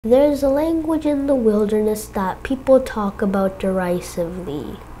There's a language in the wilderness that people talk about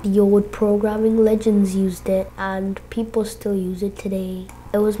derisively. The old programming legends used it, and people still use it today.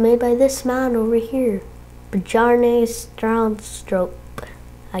 It was made by this man over here, Bjarne Strandstrup.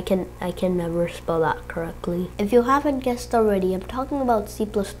 I can never spell that correctly. If you haven't guessed already, I'm talking about C++.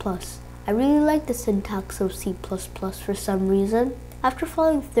 I really like the syntax of C++ for some reason. After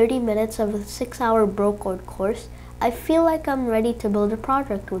following 30 minutes of a 6-hour bro code course, I feel like I'm ready to build a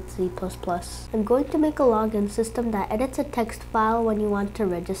project with C++. I'm going to make a login system that edits a text file when you want to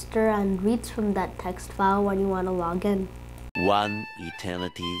register and reads from that text file when you want to log in. One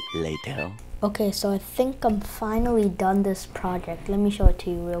eternity later. Okay, so I think I'm finally done this project. Let me show it to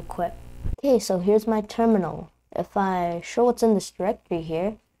you real quick. Okay, so here's my terminal. If I show what's in this directory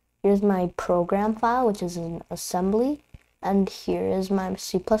here, here's my program file, which is an assembly, and here is my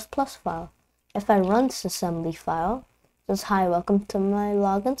C++ file. If I run this assembly file, it says, "Hi, welcome to my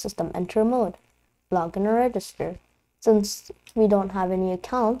login system. Enter mode, login or register." Since we don't have any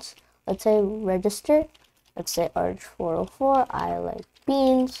accounts, let's say register. Let's say Arch404, I like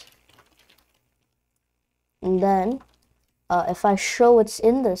beans. And then if I show what's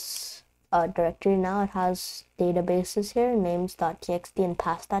in this directory now, it has databases here, names.txt and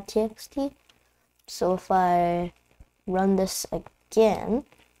path.txt. So if I run this again,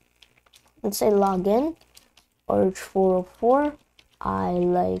 let's say login, Arch404, I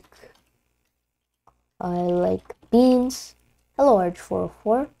like beans. Hello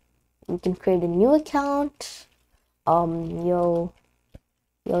Arch404. You can create a new account.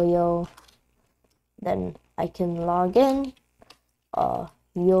 Then I can log in.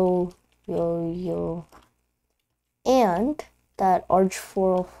 And that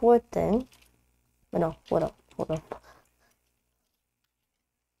Arch404 thing. No, hold up.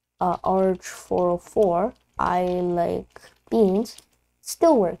 Arch404, I like beans,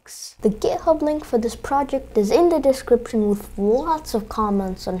 still works. The GitHub link for this project is in the description with lots of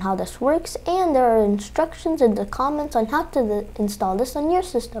comments on how this works, and there are instructions in the comments on how to install this on your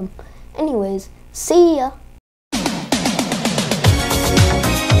system. Anyways, see ya!